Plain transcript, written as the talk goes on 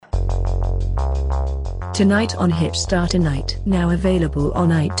Tonight on Hipstar Tonight, now available on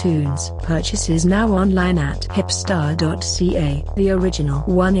iTunes. Purchases now online at hipstar.ca. The original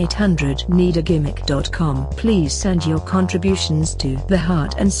 1-800-NEED-A-GIMMICK.com. Please send your contributions to the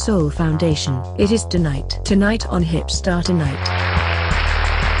Heart and Soul Foundation. It is tonight on Hipstar Tonight.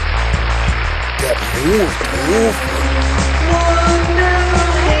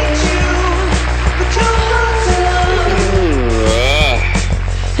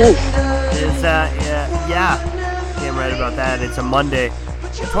 Damn right about that. It's a Monday,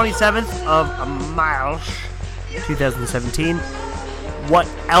 the 27th of March, 2017. What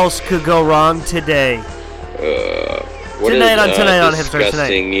else could go wrong today? What Tonight on Hipstar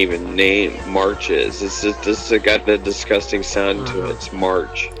disgusting Tonight. even name March is. This got the disgusting sound to it. It's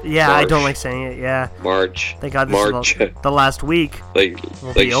March. Yeah, March. I don't like saying it. Yeah. March. Thank God this March. is the last week. like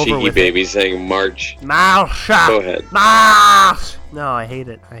Cheeky Baby saying March. March. Go ahead. March. No, I hate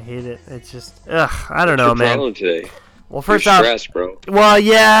it. It's just, I don't know, What's your man. problem today? Well, first You're off, stressed, bro. well,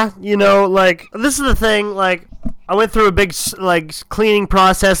 yeah, this is the thing, I went through a big, cleaning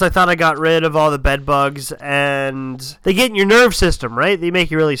process. I thought I got rid of all the bed bugs, and they get in your nerve system, right? They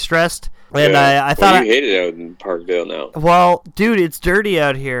make you really stressed. And Yeah. I thought you hate it out in Parkville now. well, dude, it's dirty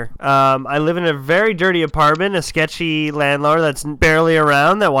out here. I live in a very dirty apartment, a sketchy landlord that's barely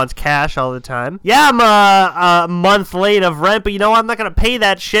around, that wants cash all the time. Yeah, I'm a month late of rent, but you know what? I'm not going to pay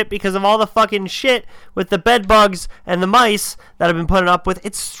that shit because of all the fucking shit with the bed bugs and the mice that I've been putting up with.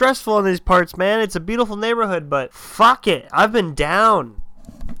 It's stressful in these parts, man. It's a beautiful neighborhood, but fuck it. I've been down.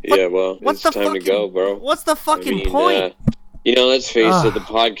 Yeah, well, What's it's the time to go, bro. What's the fucking point? Let's face it, the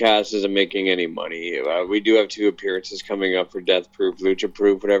podcast isn't making any money. We do have 2 appearances coming up for Death Proof, Lucha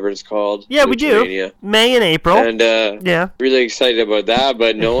Proof, whatever it's called. Yeah, we do. Lucha-mania. May and April. And yeah. really excited about that,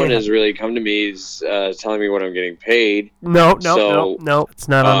 but no one has really come to me telling me what I'm getting paid. No. It's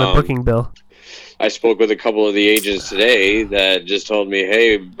not on the booking bill. I spoke with a couple of the agents today that just told me,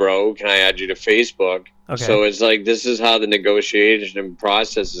 hey, bro, can I add you to Facebook? Okay. So it's like, this is how the negotiation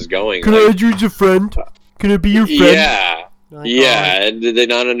process is going. Can I add you as a friend? Can I be your friend? Yeah. Like, Yeah, and did they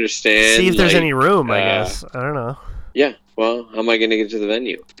not understand? See if there's any room, I guess. I don't know. Yeah, well, how am I going to get to the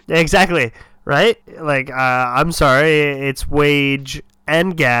venue? Exactly, right? I'm sorry, it's wage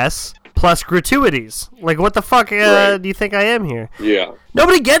and gas plus gratuities. What the fuck Right. do you think I am here? Yeah.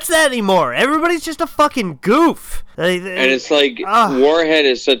 Nobody gets that anymore. Everybody's just a fucking goof. And it's like, Warhead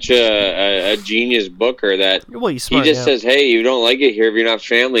is such a genius booker that Well, he's smart, he just yeah. says, hey, you don't like it here, if you're not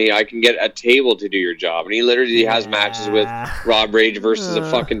family, I can get a table to do your job. And he literally has matches with Rob Rage versus a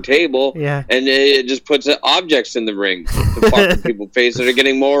fucking table. Yeah. And it just puts objects in the ring to fuck with people's face that are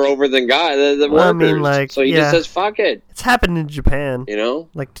getting more over than the Well, workers. So he just says, fuck it. It's happened in Japan.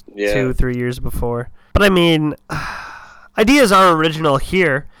 2-3 years before. But I mean, ideas are original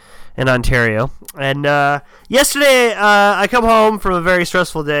here in Ontario. And yesterday, I come home from a very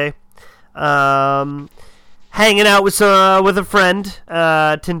stressful day, hanging out with a friend,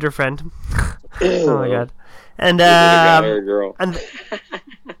 Tinder friend. Oh my god! And guy or a girl. and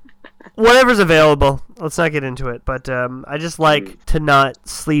whatever's available. Let's not get into it. But I just like to not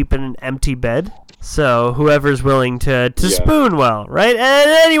sleep in an empty bed. So whoever's willing to spoon well, right? And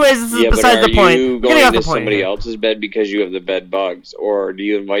anyways, this is besides the point. Are you Getting going off to the point somebody here. else's bed because you have the bed bugs, or do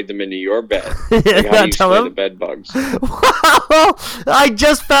you invite them into your bed? How do you Tell spray them? the bed bugs? Well, I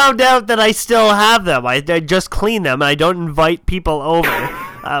just found out that I still have them. I just clean them. I don't invite people over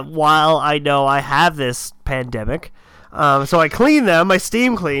while I know I have this pandemic. So I clean them. I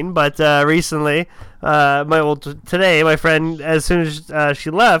steam clean. But recently, today, my friend, as soon as she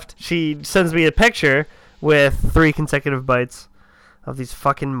left, she sends me a picture with 3 consecutive bites of these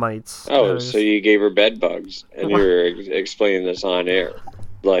fucking mites. Oh, so you gave her bed bugs, and you're explaining this on air.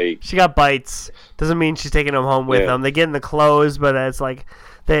 She got bites. Doesn't mean she's taking them home with them. They get in the clothes, but it's like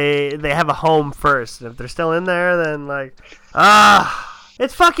they have a home first. If they're still in there, then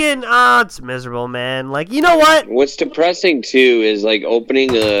it's fucking it's miserable, man. You know what? What's depressing too is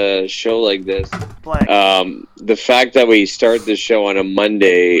opening a show like this. The fact that we start the show on a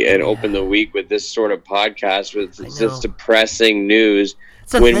Monday and open the week with this sort of podcast with this depressing news.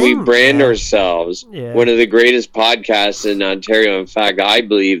 When we brand ourselves one of the greatest podcasts in Ontario, in fact, I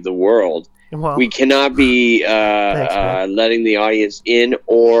believe the world, we cannot be letting the audience in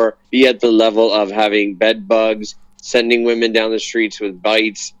or be at the level of having bed bugs, sending women down the streets with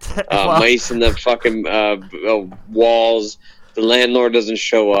bites, mice in the fucking walls. The landlord doesn't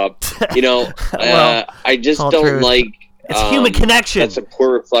show up. I just don't like... It's human connection. That's a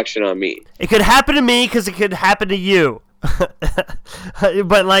poor reflection on me. It could happen to me because it could happen to you.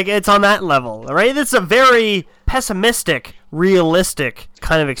 But it's on that level, right? It's a very pessimistic realistic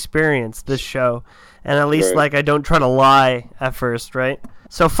kind of experience, this show. And at least, like, I don't try to lie at first, right?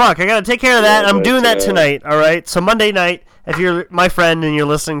 So, fuck, I gotta take care of that. I'm doing that tonight, all right? So, Monday night, if you're my friend and you're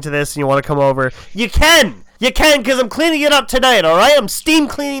listening to this and you want to come over, you can! You can, because I'm cleaning it up tonight, all right? I'm steam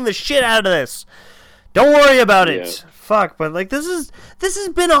cleaning the shit out of this. Don't worry about it. Yeah. Fuck, but, like, this has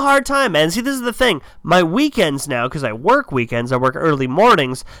been a hard time, man. See, this is the thing. My weekends now, because I work weekends, I work early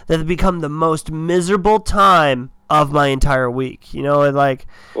mornings, that have become the most miserable time of my entire week, you know, and like...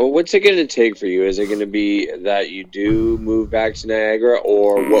 Well, what's it going to take for you? Is it going to be that you do move back to Niagara,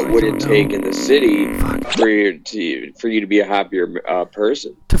 or what would it take in the city for you to be a happier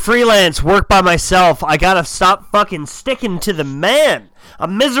person? To freelance, work by myself. I gotta stop fucking sticking to the man.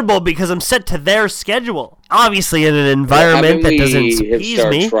 I'm miserable because I'm set to their schedule. Obviously, in an environment that doesn't appease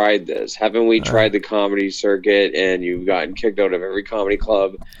me. Tried this? Haven't we tried the comedy circuit, and you've gotten kicked out of every comedy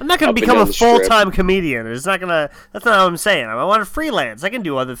club? I'm not gonna become a full-time comedian. It's not gonna. That's not what I'm saying. I want to freelance. I can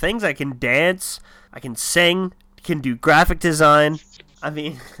do other things. I can dance. I can sing. I can do graphic design. I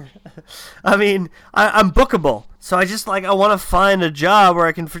mean, I'm bookable. So I just, like, I want to find a job where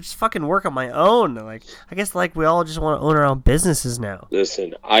I can just fucking work on my own. Like, I guess, like, we all just want to own our own businesses now.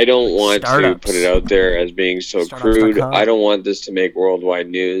 Listen, I don't want to put it out there as being so crude. I don't want this to make worldwide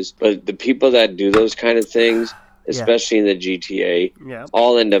news. But the people that do those kind of things, especially in the GTA,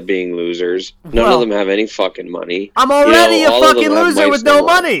 all end up being losers. None of them have any fucking money. I'm already a fucking loser with no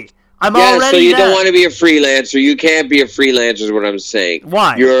money. So you don't want to be a freelancer. You can't be a freelancer is what I'm saying.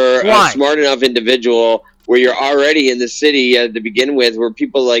 Why? You're a smart enough individual where you're already in the city to begin with, where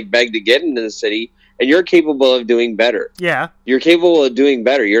people like beg to get into the city, and you're capable of doing better. Yeah. You're capable of doing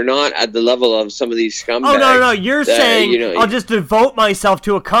better. You're not at the level of some of these scumbags. Oh, no. You're saying I'll just devote myself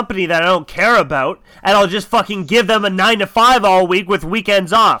to a company that I don't care about, and I'll just fucking give them a 9 to 5 all week with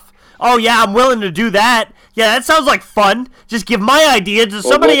weekends off. Oh, yeah, I'm willing to do that. Yeah, that sounds like fun. Just give my idea to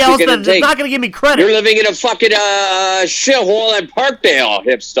somebody else that's not going to give me credit. You're living in a fucking shithole at Parkdale,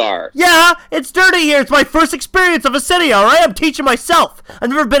 hipstar. Yeah, it's dirty here. It's my first experience of a city, all right? I'm teaching myself. I've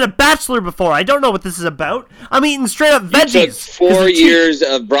never been a bachelor before. I don't know what this is about. I'm eating straight up veggies. You took 4 years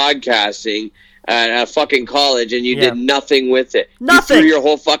of broadcasting at a fucking college, and you did nothing with it. Nothing. You threw your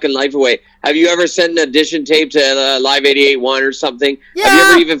whole fucking life away. Have you ever sent an audition tape to Live 88.1 or something? Yeah. Have you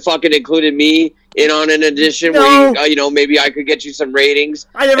ever even fucking included me in on an audition where you, maybe I could get you some ratings?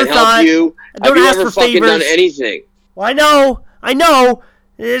 I never thought. Help you. Have you ask ever for fucking favors. done anything? Well, I know.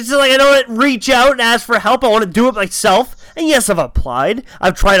 It's just like I don't reach out and ask for help. I want to do it myself. And yes, I've applied.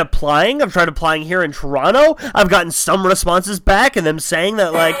 I've tried applying. I've tried applying here in Toronto. I've gotten some responses back, and them saying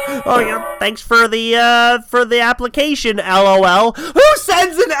that, like, oh, yeah, thanks for the application, LOL. Who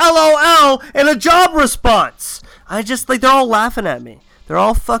sends an LOL in a job response? I just, like, they're all laughing at me. They're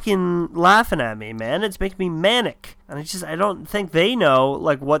all fucking laughing at me, man. It's making me manic. And I don't think they know,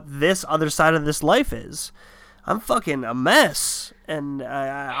 like, what this other side of this life is. I'm fucking a mess. And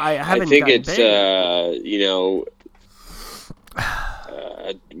I haven't I think gotten it's, big.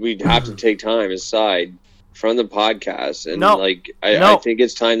 We'd have to take time aside from the podcast, and I think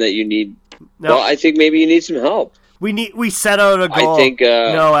it's time that you need. No. Well, I think maybe you need some help. We set out a goal. I think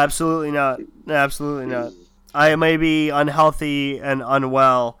no, absolutely not. Absolutely not. I may be unhealthy and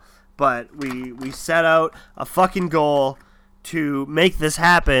unwell, but we set out a fucking goal to make this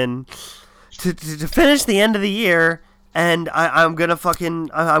happen, to finish the end of the year. And I'm gonna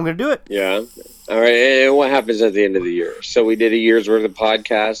do it. Yeah. All right. And what happens at the end of the year? So we did a year's worth of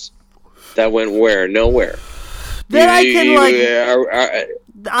podcasts. That went where? Nowhere. Then I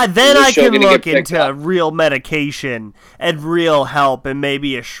can look into real medication and real help and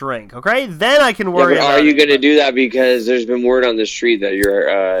maybe a shrink. Okay. Then I can worry. Are you gonna do that? Because there's been word on the street that you're.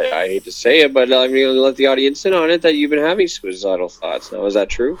 I hate to say it, but I'm gonna let the audience in on it that you've been having suicidal thoughts. Now, is that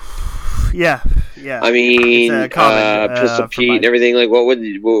true? Yeah. I mean, Pistol Pete and everything. Like, what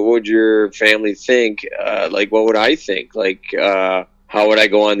would your family think? Like, what would I think? Like, how would I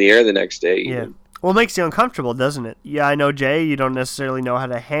go on the air the next day? Yeah. Well, it makes you uncomfortable, doesn't it? Yeah, I know, Jay. You don't necessarily know how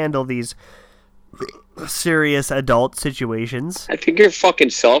to handle these serious adult situations. I think you're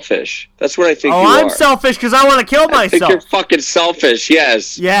fucking selfish. That's what I think you are. Oh, I'm selfish because I want to kill myself. I think you're fucking selfish,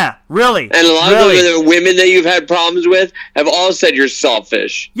 yes. Yeah, really. And a lot of the women that you've had problems with have all said you're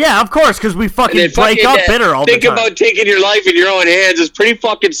selfish. Yeah, of course, because we fucking break up bitter all the time. Think about taking your life in your own hands. It's pretty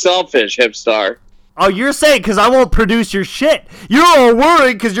fucking selfish, hipstar. Oh, you're saying because I won't produce your shit. You're all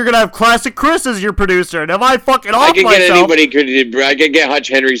worried because you're going to have Classic Chris as your producer. And if I fucking off myself... I could get Hutch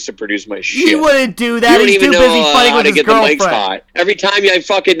Henrys to produce my shit. He wouldn't do that. He's too busy fighting with his girlfriend. Every time I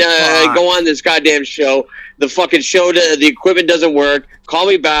fucking go on this goddamn show, the equipment doesn't work. Call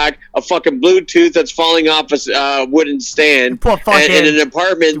me back. A fucking Bluetooth that's falling off a wooden stand. And in an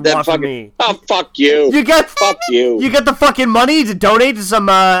apartment that fucking... Oh, fuck you. Fuck you. You got the fucking money to donate to some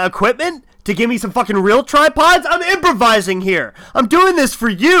equipment? To give me some fucking real tripods? I'm improvising here. I'm doing this for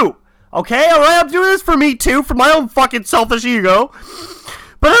you. Okay? Alright? I'm doing this for me too. For my own fucking selfish ego.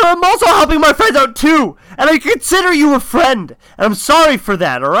 But I'm also helping my friends out too. And I consider you a friend. And I'm sorry for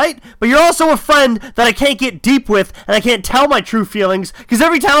that, alright? But you're also a friend that I can't get deep with. And I can't tell my true feelings. Because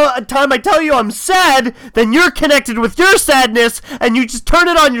every time I tell you I'm sad, then you're connected with your sadness. And you just turn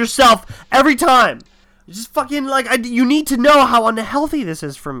it on yourself every time. Just fucking you need to know how unhealthy this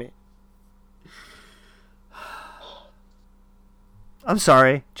is for me. I'm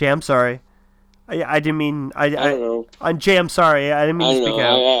sorry, Jay. I'm sorry. I didn't mean. I don't know. Jay, I'm sorry. I didn't mean to speak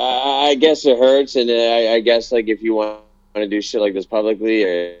out. I guess it hurts, and I guess if you want to do shit like this publicly,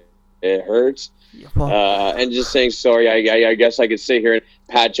 it hurts. Well, and just saying sorry. I guess I could sit here and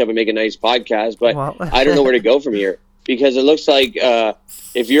patch up and make a nice podcast, but I don't know where to go from here because it looks like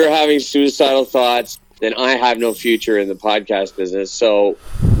if you're having suicidal thoughts, then I have no future in the podcast business. So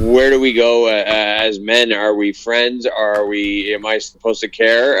where do we go as men? Are we friends? Am I supposed to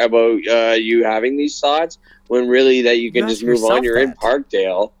care about you having these thoughts when really that you can just move on? You're in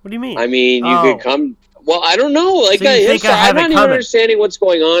Parkdale. What do you mean? I mean, you could come. Well, I don't know. I'm not even understanding what's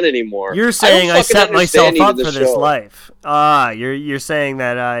going on anymore. You're saying I set myself up for this life. You're saying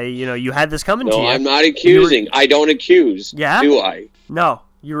that you had this coming to you. No, I'm not accusing. I don't accuse. Yeah? Do I? No,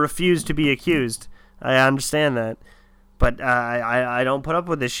 you refuse to be accused. I understand that. But I don't put up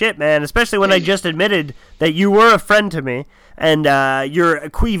with this shit, man. Especially when I just admitted that you were a friend to me. And you're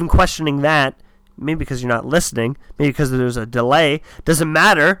even questioning that. Maybe because you're not listening. Maybe because there's a delay. Doesn't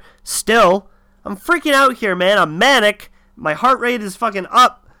matter. Still, I'm freaking out here, man. I'm manic. My heart rate is fucking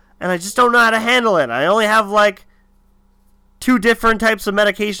up. And I just don't know how to handle it. I only have 2 different types of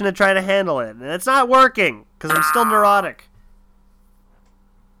medication to try to handle it. And it's not working. Because I'm still neurotic.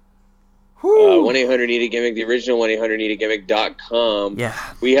 1-800-NEED-A-GIMMICK, the original 1-800-NEED-A-GIMMICK.com. Yeah.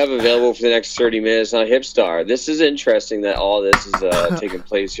 We have available for the next 30 minutes on Hipstar. This is interesting that all this is taking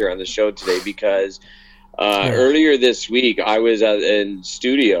place here on the show today because earlier this week I was in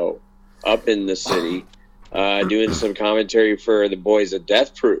studio up in the city doing some commentary for the boys at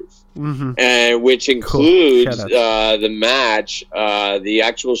Death Proof, which includes the match, the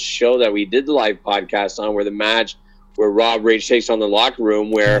actual show that we did the live podcast on where the match where Rob Rage takes on the Locker Room,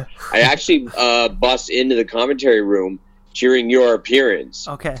 where I actually bust into the commentary room during your appearance,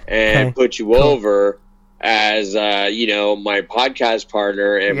 and put you over as my podcast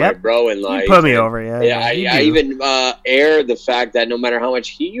partner and my bro in life. You put me over, I even aired the fact that no matter how much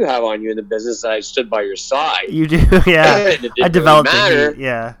heat you have on you in the business, I stood by your side. You do, yeah. I developed the heat,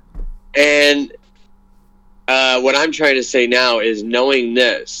 yeah. And what I'm trying to say now is knowing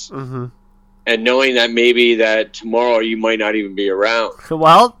this. And knowing that maybe that tomorrow you might not even be around.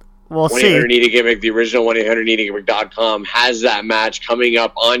 Well, we'll see. 1-800-NEED-A-GIMMICK, the original 1-800-NEED-A-GIMMICK.com has that match coming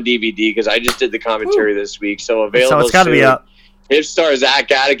up on DVD because I just did the commentary this week. So available So it's got to be up. Hipstar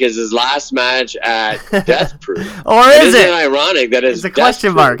Zach Atticus' last match at Death Proof. Or is it? Isn't it ironic that it's a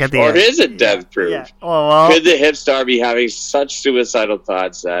question mark at the end? Or is it Death Proof? Yeah. Well, could the Hipstar be having such suicidal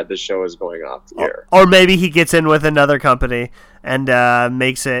thoughts that the show is going off the air? Or maybe he gets in with another company and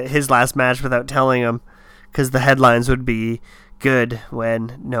makes it his last match without telling him because the headlines would be good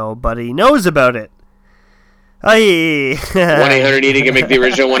when nobody knows about it. 1-800-NEED-A-GIMMICK, the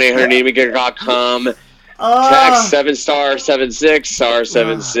original 1-800-NEED-A-GIMMICK.com. Text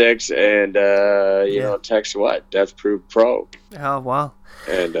 7*76*76 and text what? Death Proof Pro. Oh wow.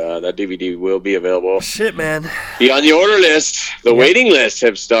 And that DVD will be available. Shit, man. Be on the order list, the waiting list,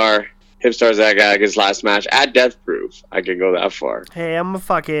 Hipstar Zach Atticus' last match at Death Proof. I can go that far. Hey, I'm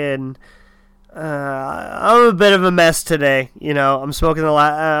I'm a bit of a mess today. I'm smoking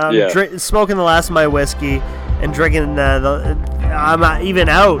smoking the last of my whiskey and drinking I'm even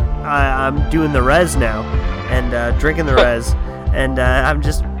out. I'm doing the res now and drinking the res, and I'm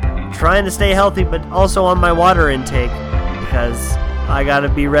just trying to stay healthy, but also on my water intake because I gotta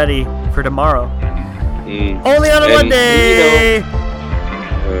be ready for tomorrow. Only on a Monday.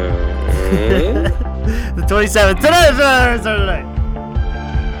 The 27th tonight.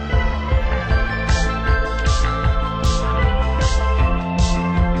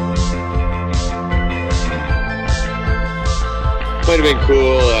 Might have been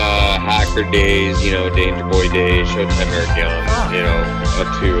cool Hacker days, you know, Danger Boy days, Showtime Eric Young, you know, up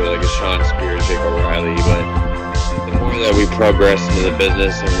to like a Sean Spears, Jake O'Reilly. But the more that we progress into the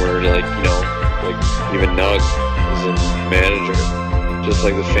business and we're like, you know, like even Nug is a manager, just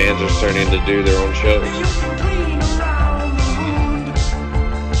like the fans are starting to do their own shows.